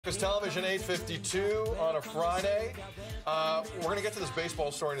Because Television 852 on a Friday. We're going to get to this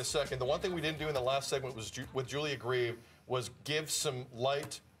baseball story in a second. The one thing we didn't do in the last segment was with Julia Grieve was give some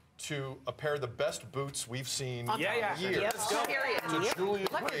light to a pair of the best boots we've seen in years. To Julia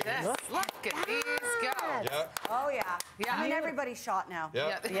Look Grieve. at this. Look at these go. Yeah. Oh, yeah. I mean, everybody's shot now.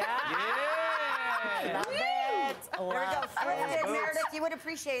 Yeah. Love it. There we go. Thrifted, Meredith. You would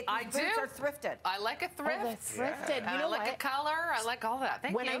appreciate these boots are thrifted. I like a thrift. Oh, thrifted. And You know I like what? a color. I like all that.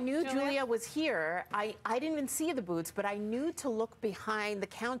 Thank when you. I knew Julia was here, I didn't even see the boots, but I knew to look behind the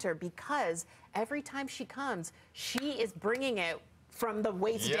counter because every time she comes, she is bringing it from the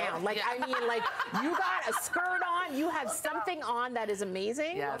waist down. Like, I mean, like, you got a skirt on, you have something on that is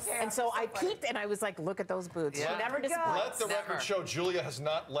amazing. Yes. And so I peeked and I was like, look at those boots. Yeah. She never disappoints. Let the record show Julia has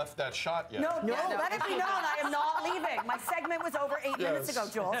not left that shot yet. No, let it be known I am not leaving. My segment was over 8 minutes ago,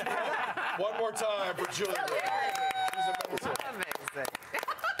 Jules. One more time for Julia Grieve. She's amazing. Amazing.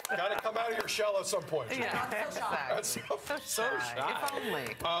 Got to come out of your shell at some point. Julia. Yeah, exactly. So shy. If only.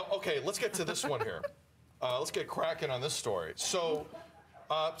 Okay, let's get to this one here. Let's get cracking on this story. So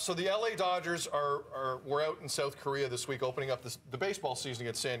the LA Dodgers were out in South Korea this week opening up the baseball season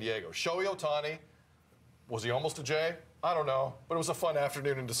against San Diego. Shohei Ohtani, was he almost a J? I don't know, but it was a fun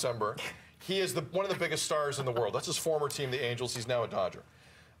afternoon in December. He is one of the biggest stars in the world. That's his former team, the Angels. He's now a Dodger.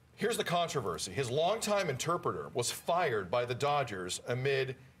 Here's the controversy. His longtime interpreter was fired by the Dodgers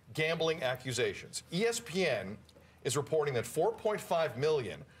amid gambling accusations. ESPN is reporting that $4.5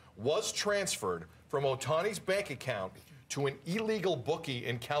 million was transferred from Ohtani's bank account to an illegal bookie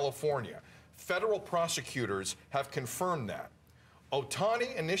in California. Federal prosecutors have confirmed that.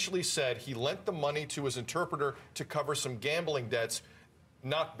 Ohtani initially said he lent the money to his interpreter to cover some gambling debts,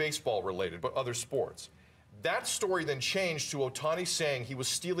 not baseball related, but other sports. That story then changed to Ohtani saying he was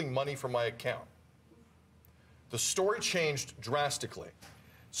stealing money from my account. The story changed drastically.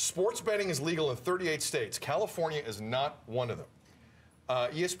 Sports betting is legal in 38 states. California is not one of them.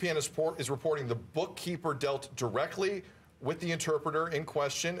 ESPN is reporting the bookkeeper dealt directly with the interpreter in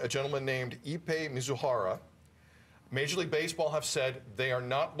question, a gentleman named Ippei Mizuhara. Major League Baseball have said they are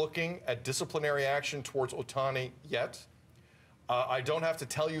not looking at disciplinary action towards Ohtani yet. I don't have to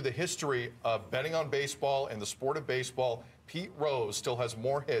tell you the history of betting on baseball and the sport of baseball. Pete Rose still has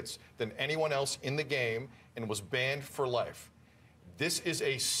more hits than anyone else in the game and was banned for life. This is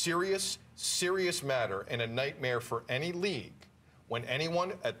a serious, serious matter and a nightmare for any league when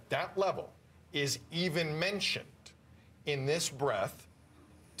anyone at that level is even mentioned in this breath.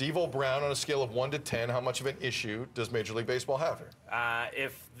 Devo Brown, on a scale of 1 to 10, how much of an issue does Major League Baseball have here?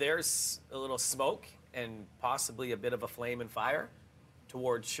 If there's a little smoke and possibly a bit of a flame and fire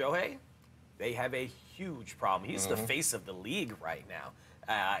towards Shohei, they have a huge problem. He's the face of the league right now.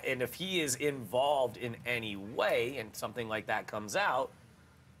 And if he is involved in any way and something like that comes out,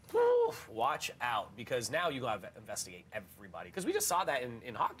 watch out, because now you got to investigate everybody. Because we just saw that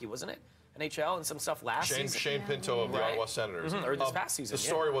in hockey, wasn't it? NHL and some stuff last season. Shane Pinto of the Ottawa Senators. Or this past season. The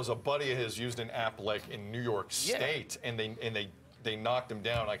story was a buddy of his used an app like in New York State, and they knocked him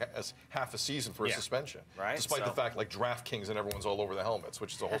down like as half a season for a suspension. Right. Despite the fact like DraftKings and everyone's all over the helmets,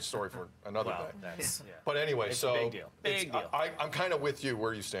 which is a whole story for another day. That's, But anyway, it's so a big deal. Big deal. I'm kind of with you.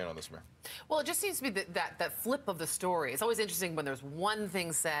 Where you stand on this, Mayor? Well, it just seems to be that flip of the story. It's always interesting when there's one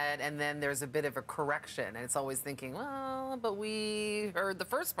thing said and then there's a bit of a correction. And it's always thinking, well, but we heard the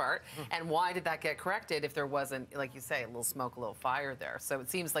first part. And why did that get corrected if there wasn't, like you say, a little smoke, a little fire there? So it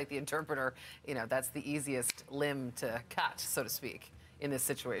seems like the interpreter, that's the easiest limb to cut, so to speak, in this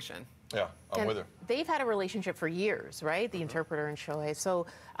situation. Yeah, I'm with her. They've had a relationship for years, right? The interpreter and Shohei. So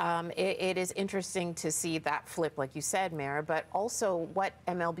it is interesting to see that flip, like you said, Mayor, but also what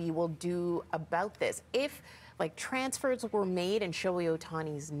MLB will do about this. If, like, transfers were made in Shohei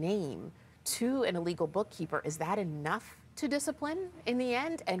Ohtani's name to an illegal bookkeeper, is that enough to discipline in the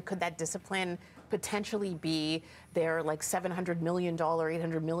end? And could that discipline potentially be their, like, $700 million,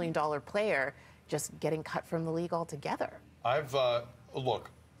 $800 million player just getting cut from the league altogether? Look,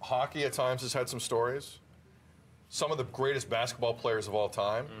 hockey at times has had some stories. Some of the greatest basketball players of all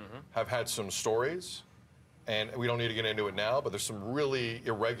time have had some stories, and we don't need to get into it now, but there's some really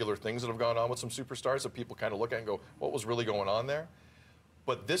irregular things that have gone on with some superstars that people kind of look at and go, what was really going on there?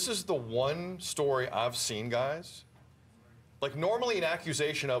 But this is the one story I've seen, guys. Like, normally an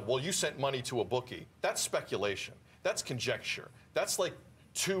accusation of, well, you sent money to a bookie, that's speculation. That's conjecture. That's like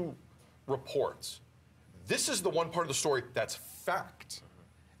 2 reports. This is the one part of the story that's fact.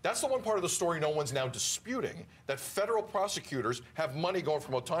 That's the one part of the story no one's now disputing, that federal prosecutors have money going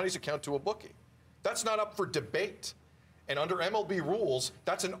from Ohtani's account to a bookie. That's not up for debate. And under MLB rules,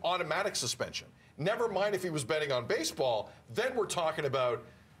 that's an automatic suspension. Never mind if he was betting on baseball, then we're talking about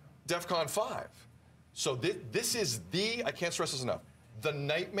DEFCON 5. So this is I can't stress this enough, the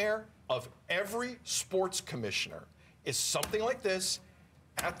nightmare of every sports commissioner is something like this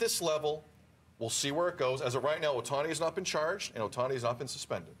at this level. We'll see where it goes. As of right now, Ohtani has not been charged and Ohtani has not been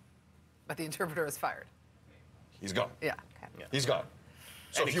suspended. But the interpreter is fired. He's gone. Yeah. He's gone.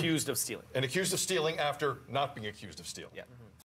 So and accused of stealing. And accused of stealing after not being accused of stealing. Yeah.